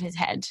eyeballs out of his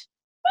head.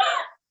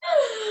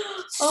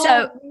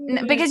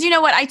 Because you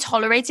know what? I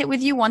tolerate it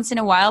with you once in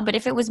a while, but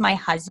if it was my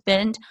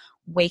husband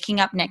waking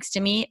up next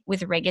to me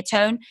with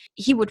reggaeton,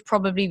 he would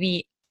probably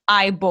be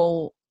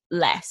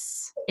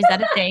eyeball-less. Is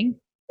that a thing?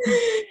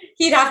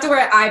 He'd have to wear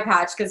an eye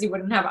patch because he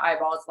wouldn't have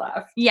eyeballs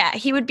left. Yeah,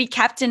 he would be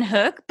Captain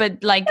Hook,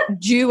 but like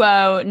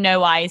duo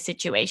no eye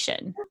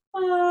situation.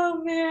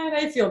 Oh man,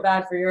 I feel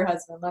bad for your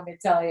husband, let me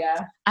tell you.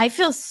 I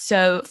feel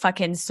so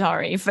fucking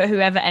sorry for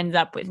whoever ends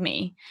up with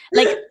me.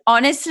 Like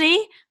honestly,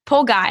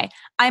 poor guy.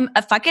 I'm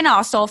a fucking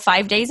arsehole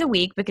 5 days a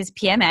week because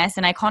PMS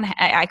and I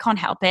can't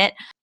help it.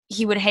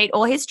 He would hate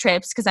all his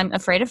trips because I'm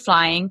afraid of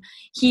flying.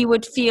 He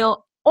would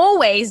feel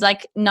always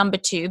like number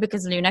 2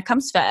 because Luna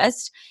comes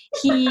first.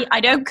 I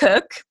don't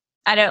cook.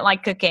 I don't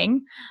like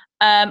cooking.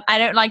 I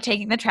don't like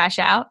taking the trash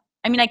out.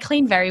 I mean, I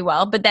clean very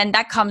well, but then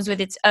that comes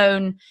with its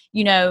own,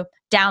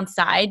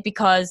 downside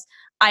because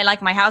I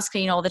like my house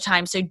clean all the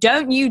time. So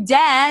don't you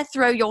dare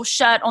throw your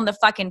shirt on the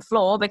fucking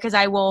floor because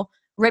I will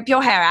rip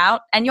your hair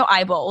out and your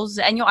eyeballs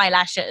and your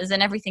eyelashes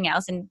and everything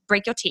else and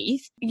break your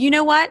teeth. You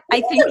know what?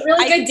 I think a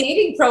really good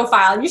dating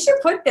profile. You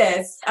should put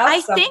this.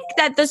 I think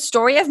that the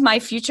story of my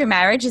future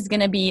marriage is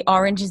going to be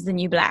Orange is the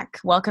New Black.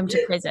 Welcome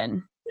to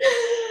prison.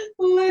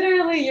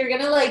 Literally, you're going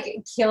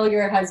to kill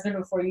your husband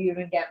before you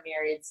even get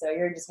married. So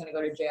you're just going to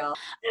go to jail.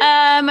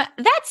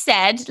 That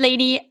said,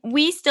 lady,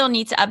 we still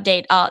need to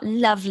update our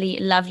lovely,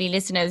 lovely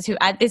listeners who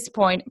at this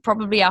point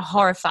probably are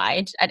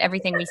horrified at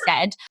everything we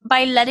said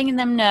by letting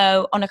them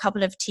know on a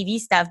couple of TV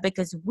stuff,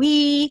 because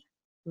we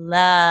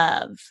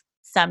love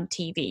some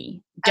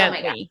TV, don't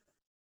we? God.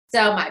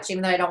 So much,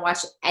 even though I don't watch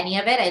any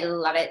of it, I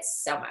love it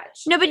so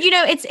much. No, but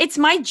it's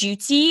my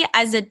duty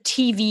as a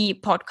TV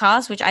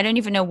podcast, which I don't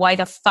even know why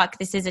the fuck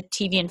this is a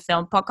TV and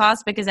film podcast,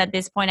 because at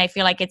this point I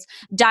feel like it's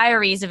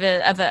diaries of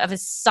a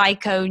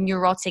psycho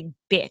neurotic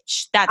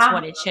bitch. That's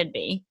what it should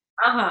be.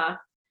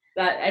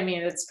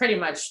 It's pretty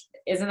much,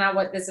 isn't that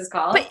what this is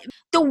called? But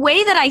the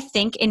way that I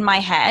think in my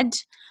head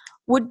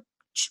would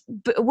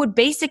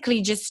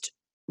basically just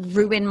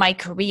ruin my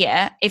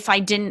career if I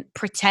didn't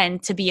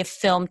pretend to be a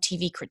film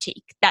TV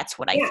critique. That's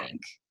what I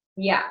think.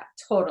 Yeah,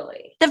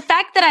 totally. The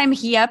fact that I'm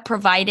here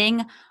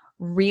providing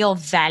real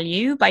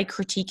value by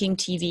critiquing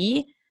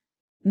TV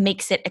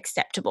makes it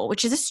acceptable,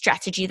 which is a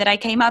strategy that I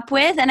came up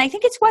with, and I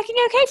think it's working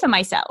okay for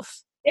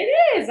myself. It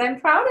is. I'm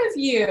proud of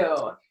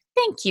you.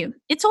 Thank you.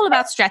 It's all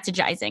about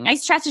strategizing. I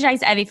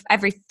strategize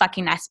every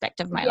fucking aspect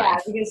of my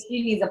life. Yeah, because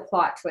you need a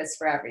plot twist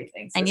for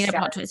everything. So I need a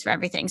plot twist for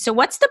everything. So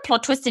what's the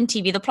plot twist in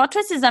TV? The plot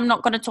twist is I'm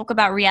not going to talk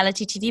about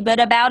reality TV, but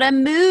about a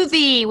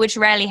movie, which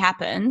rarely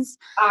happens.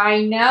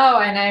 I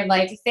know. And I'm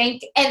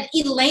and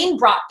Elaine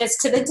brought this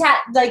to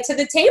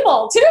the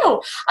table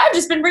too. I've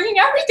just been bringing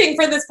everything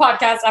for this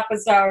podcast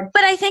episode.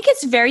 But I think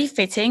it's very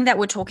fitting that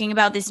we're talking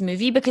about this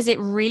movie because it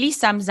really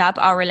sums up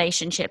our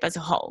relationship as a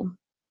whole.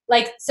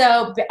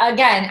 So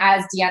again,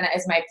 as Deanna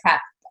is my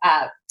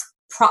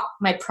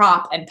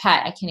prop and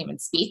pet. I can't even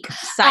speak.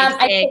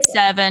 Sidekick,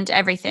 servant,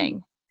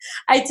 everything.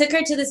 I took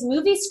her to this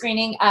movie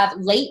screening of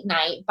Late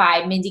Night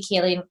by Mindy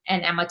Kaling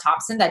and Emma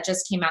Thompson that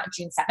just came out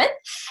June 7th.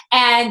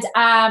 And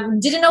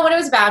didn't know what it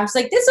was about. I'm just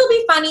like, this will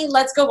be funny.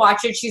 Let's go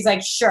watch it. She's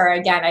like, sure.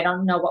 Again, I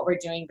don't know what we're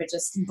doing, but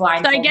just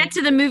blindfold. So I get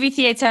to the movie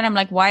theater and I'm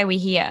like, why are we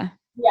here?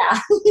 Yeah.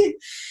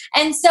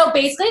 And so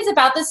basically it's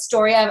about the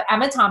story of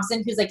Emma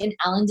Thompson, who's like an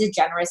Ellen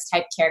DeGeneres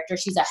type character.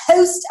 She's a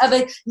host of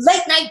a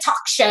late night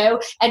talk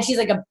show, and she's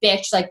like a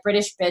bitch, like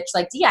British bitch,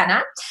 like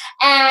Deanna.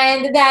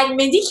 And then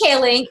Mindy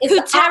Kaling is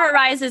who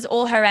terrorizes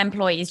all her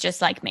employees just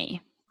like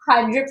me.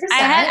 100%. I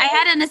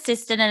had an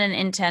assistant and an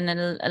intern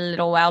a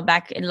little while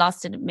back. It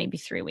lasted maybe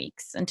 3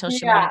 weeks until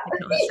she wanted to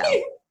kill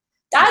herself.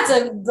 That's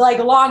a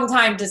long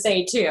time to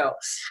say too.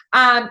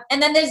 And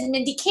then there's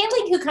Mindy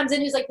Kaling, who comes in,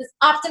 who's like this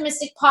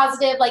optimistic,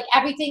 positive, like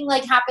everything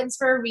like happens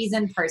for a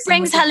reason person.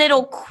 Brings her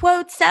little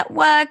quotes at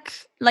work.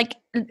 Like,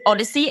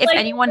 honestly, if like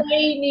anyone...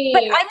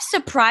 But I'm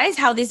surprised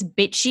how this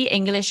bitchy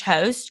English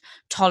host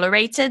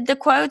tolerated the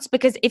quotes,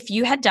 because if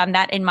you had done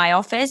that in my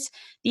office,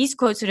 these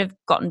quotes would have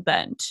gotten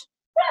burnt.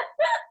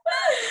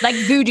 Like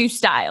voodoo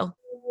style.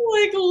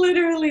 Like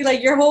literally,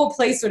 like your whole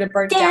place would have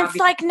burnt down. Dance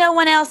like no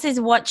one else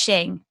is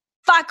watching.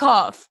 Fuck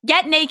off.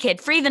 Get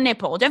naked. Free the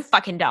nipple. Don't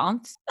fucking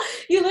dance.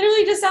 You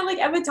literally just sound like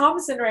Emma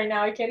Thompson right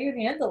now. I can't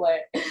even handle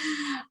it.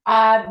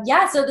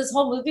 So this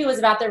whole movie was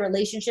about their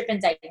relationship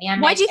and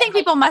dynamic. Why do you think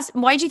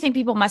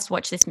people must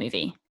watch this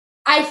movie?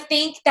 I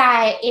think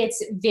that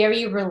it's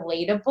very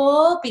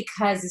relatable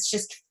because it's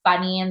just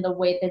funny and the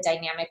way the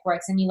dynamic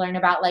works, and you learn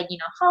about like, you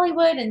know,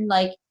 Hollywood and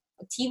like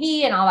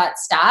TV and all that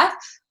stuff.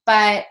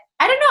 But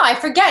I don't know. I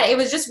forget. It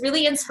was just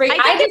really inspiring.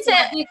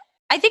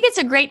 I think it's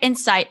a great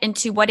insight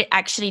into what it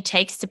actually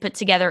takes to put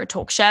together a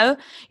talk show.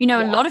 You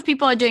know, a lot of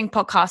people are doing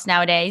podcasts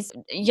nowadays.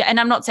 And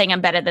I'm not saying I'm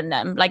better than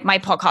them. Like, my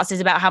podcast is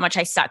about how much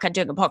I suck at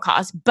doing a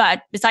podcast.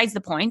 But besides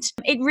the point,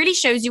 it really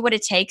shows you what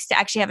it takes to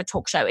actually have a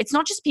talk show. It's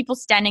not just people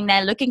standing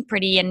there looking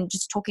pretty and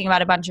just talking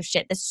about a bunch of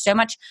shit. There's so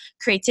much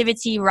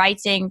creativity,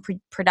 writing,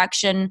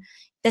 production.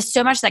 There's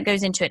so much that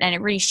goes into it, and it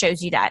really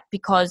shows you that,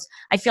 because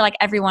I feel like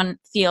everyone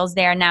feels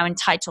they are now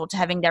entitled to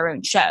having their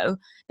own show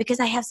because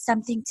I have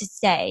something to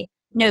say.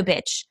 No,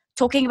 bitch.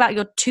 Talking about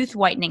your tooth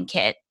whitening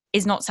kit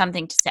is not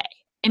something to say.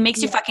 It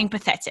makes you fucking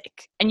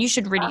pathetic, and you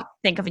should really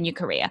think of a new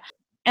career.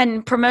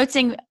 And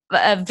promoting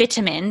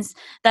vitamins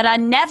that are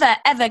never,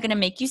 ever going to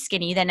make you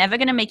skinny, they're never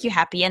going to make you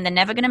happy, and they're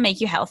never going to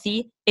make you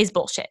healthy is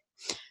bullshit.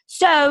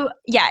 So,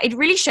 yeah, it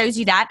really shows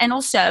you that. And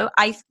also,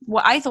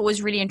 what I thought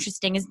was really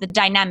interesting is the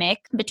dynamic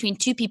between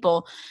two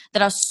people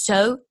that are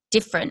so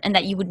different and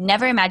that you would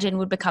never imagine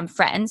would become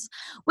friends,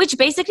 which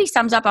basically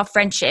sums up our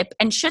friendship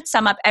and should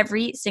sum up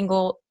every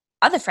single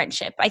other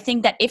friendship. I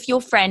think that if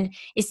your friend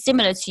is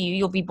similar to you,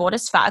 you'll be bored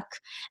as fuck.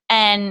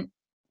 And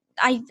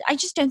I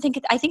just don't think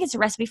I think it's a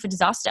recipe for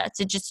disaster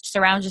to just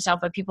surround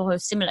yourself with people who are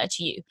similar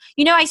to you.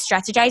 You know, I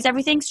strategize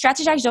everything.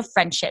 Strategize your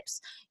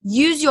friendships.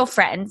 Use your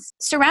friends.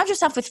 Surround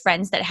yourself with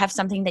friends that have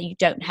something that you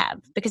don't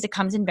have, because it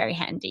comes in very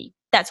handy.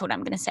 That's what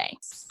I'm going to say.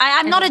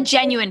 I'm not a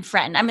genuine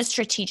friend. I'm a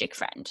strategic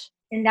friend.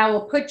 And that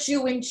will put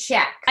you in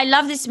check. I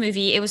love this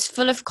movie. It was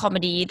full of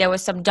comedy. There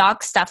was some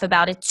dark stuff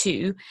about it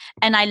too.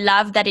 And I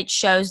love that it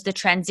shows the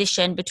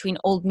transition between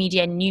old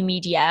media and new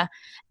media,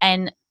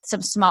 and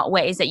some smart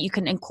ways that you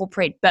can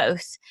incorporate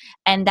both.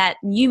 And that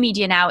new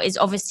media now is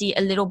obviously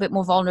a little bit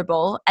more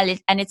vulnerable,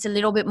 and it's a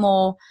little bit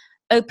more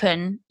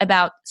open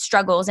about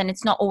struggles, and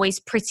it's not always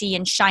pretty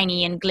and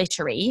shiny and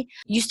glittery.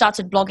 You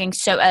started blogging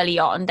so early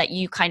on that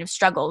you kind of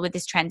struggle with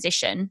this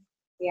transition.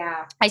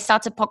 Yeah. I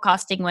started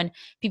podcasting when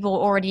people were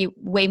already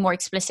way more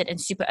explicit and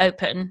super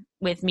open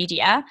with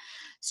media.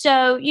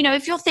 So, you know,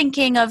 if you're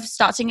thinking of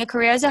starting a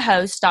career as a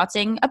host,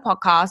 starting a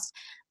podcast,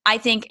 I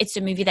think it's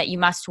a movie that you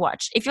must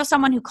watch. If you're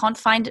someone who can't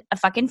find a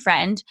fucking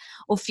friend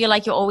or feel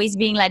like you're always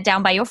being let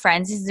down by your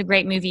friends, this is a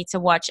great movie to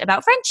watch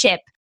about friendship.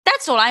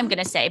 That's all I'm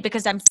going to say,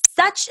 because I'm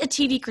such a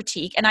TV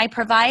critique and I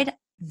provide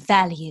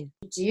value.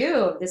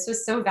 Dude, this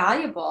was so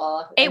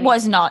valuable. It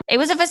was not. It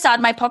was a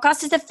facade. My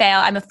podcast is a fail.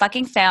 I'm a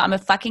fucking fail. I'm a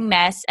fucking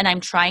mess. And I'm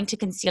trying to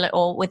conceal it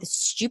all with a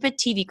stupid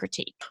TV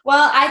critique.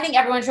 Well, I think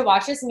everyone should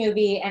watch this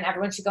movie, and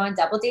everyone should go on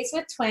double dates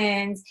with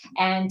twins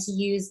and to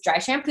use dry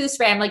shampoo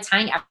spray. I'm like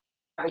tying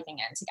everything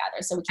in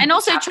together. So we can, and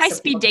also try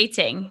speed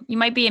dating. You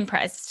might be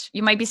impressed.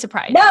 You might be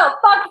surprised. No,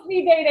 fuck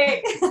speed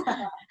dating.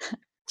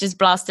 Just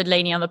blasted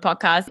Lainey on the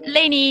podcast.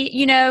 Lainey,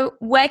 you know,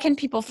 where can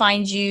people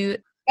find you?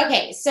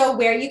 Okay, so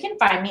where you can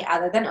find me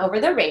other than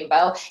Over the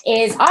Rainbow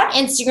is on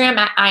Instagram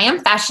at I Am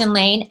Fashion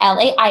Lane,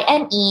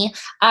 LAINE.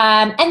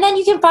 And then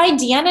you can find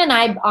Deanna and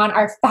I on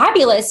our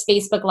fabulous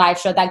Facebook Live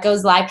show that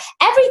goes live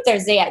every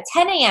Thursday at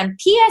 10 a.m.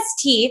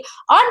 PST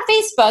on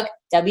Facebook,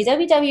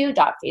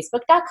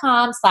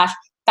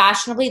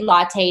 www.facebook.com/Fashionably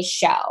Latte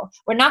Show.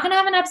 We're not going to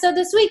have an episode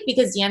this week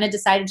because Deanna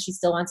decided she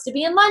still wants to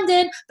be in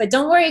London, but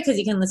don't worry because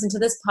you can listen to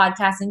this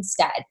podcast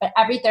instead. But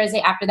every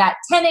Thursday after that,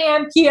 10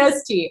 a.m.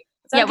 PST.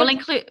 Yeah, we'll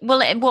include.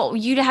 Well,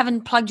 you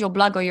haven't plugged your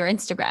blog or your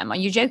Instagram. Are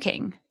you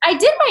joking? I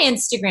did my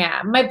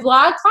Instagram, my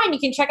blog. Fine, you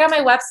can check out my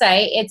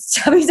website. It's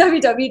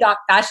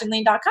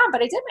www.fashionlane.com.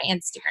 But I did my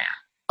Instagram.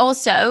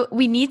 Also,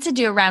 we need to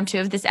do a round 2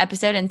 of this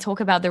episode and talk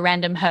about the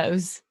random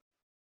hose.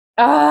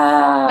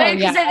 Oh,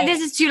 because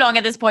this is too long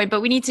at this point.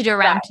 But we need to do a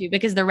round 2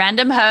 because the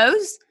random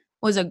hose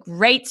was a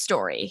great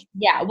story.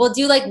 Yeah, we'll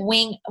do like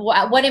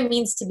what it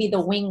means to be the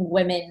wing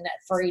women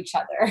for each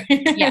other.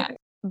 Yeah.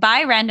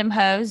 Bye, random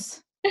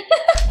hose.